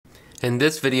In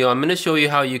this video, I'm going to show you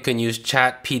how you can use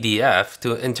ChatPDF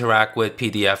to interact with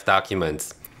PDF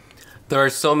documents. There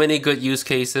are so many good use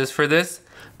cases for this,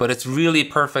 but it's really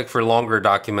perfect for longer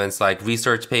documents like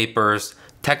research papers,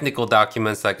 technical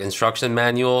documents like instruction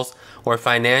manuals, or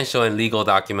financial and legal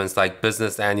documents like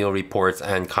business annual reports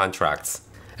and contracts.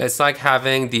 It's like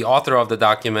having the author of the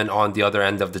document on the other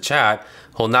end of the chat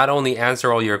who'll not only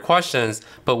answer all your questions,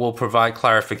 but will provide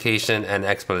clarification and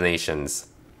explanations.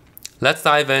 Let's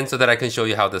dive in so that I can show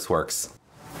you how this works.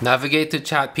 Navigate to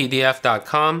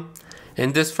chatpdf.com.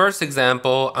 In this first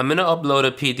example, I'm going to upload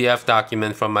a PDF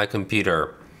document from my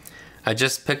computer. I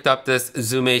just picked up this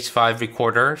Zoom H5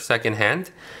 recorder secondhand,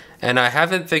 and I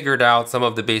haven't figured out some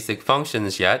of the basic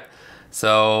functions yet,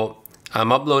 so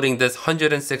I'm uploading this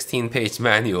 116-page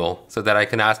manual so that I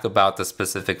can ask about the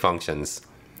specific functions.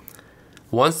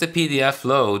 Once the PDF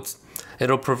loads,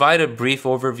 it'll provide a brief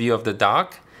overview of the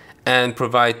doc and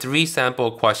provide 3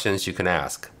 sample questions you can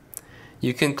ask.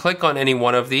 You can click on any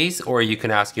one of these or you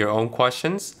can ask your own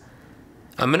questions.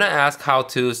 I'm going to ask how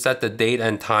to set the date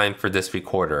and time for this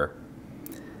recorder.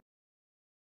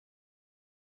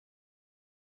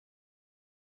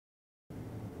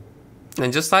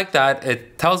 And just like that,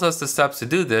 it tells us the steps to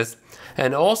do this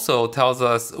and also tells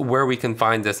us where we can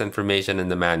find this information in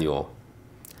the manual.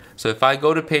 So if I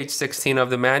go to page 16 of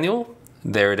the manual,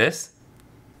 there it is.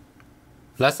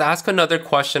 Let's ask another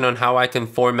question on how I can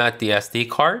format the SD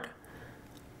card.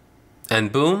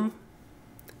 And boom,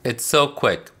 it's so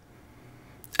quick.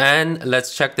 And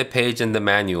let's check the page in the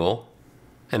manual.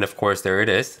 And of course, there it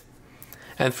is.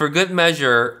 And for good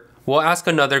measure, we'll ask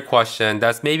another question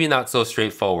that's maybe not so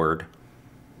straightforward.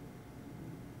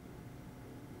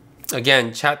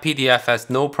 Again, ChatPDF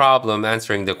has no problem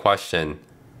answering the question.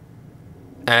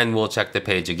 And we'll check the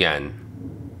page again.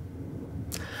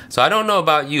 So I don't know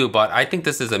about you, but I think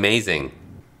this is amazing.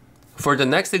 For the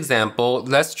next example,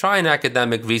 let's try an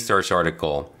academic research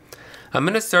article. I'm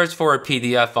going to search for a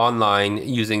PDF online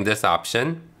using this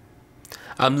option.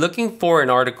 I'm looking for an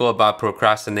article about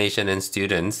procrastination in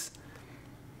students.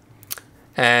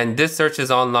 And this search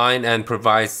is online and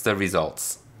provides the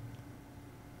results.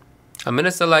 I'm going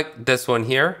to select this one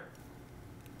here.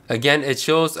 Again, it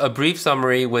shows a brief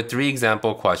summary with 3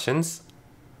 example questions.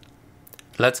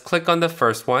 Let's click on the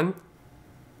first one.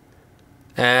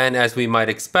 And as we might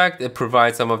expect, it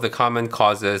provides some of the common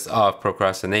causes of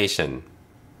procrastination.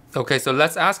 Okay, so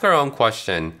let's ask our own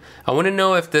question. I want to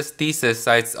know if this thesis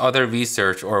cites other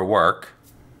research or work.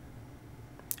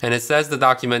 And it says the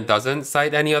document doesn't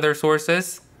cite any other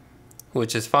sources,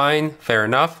 which is fine, fair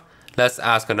enough. Let's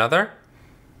ask another.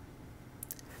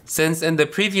 Since in the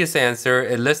previous answer,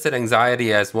 it listed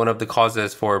anxiety as one of the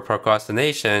causes for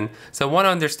procrastination, so I want to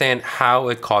understand how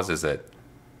it causes it.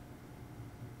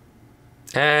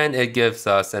 And it gives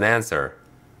us an answer.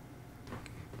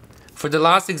 For the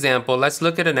last example, let's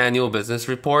look at an annual business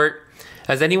report.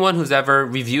 As anyone who's ever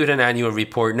reviewed an annual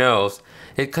report knows,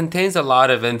 it contains a lot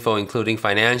of info including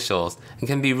financials and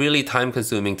can be really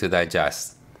time-consuming to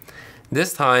digest.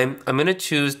 This time, I'm going to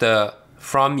choose the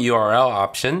From URL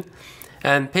option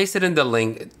and paste it in the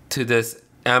link to this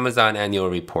Amazon annual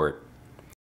report.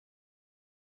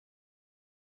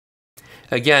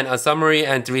 Again, a summary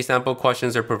and 3 sample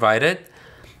questions are provided,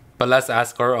 but let's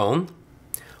ask our own.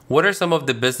 What are some of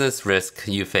the business risks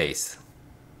you face?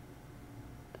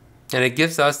 And it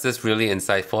gives us this really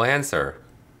insightful answer.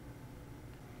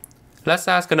 Let's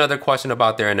ask another question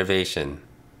about their innovation.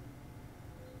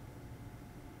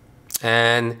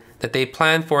 And that they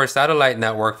plan for a satellite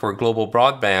network for global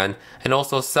broadband and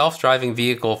also self-driving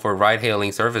vehicle for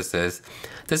ride-hailing services.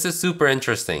 This is super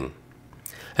interesting.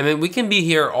 I mean, we can be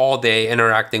here all day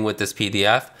interacting with this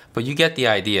PDF, but you get the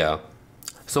idea.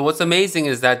 So what's amazing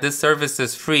is that this service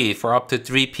is free for up to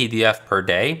 3 PDF per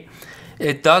day.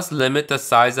 It does limit the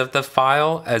size of the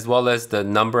file as well as the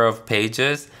number of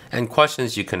pages and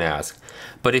questions you can ask.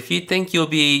 But if you think you'll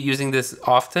be using this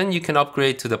often, you can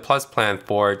upgrade to the Plus plan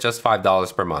for just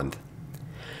 $5 per month.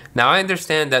 Now I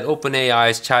understand that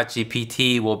OpenAI's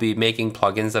ChatGPT will be making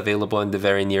plugins available in the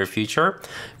very near future,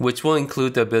 which will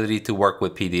include the ability to work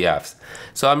with PDFs.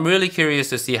 So I'm really curious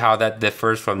to see how that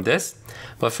differs from this.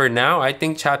 But for now, I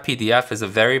think ChatPDF is a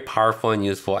very powerful and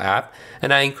useful app,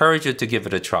 and I encourage you to give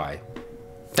it a try.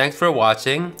 Thanks for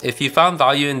watching. If you found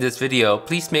value in this video,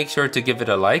 please make sure to give it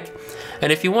a like.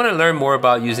 And if you want to learn more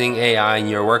about using AI in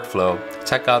your workflow,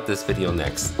 check out this video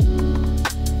next.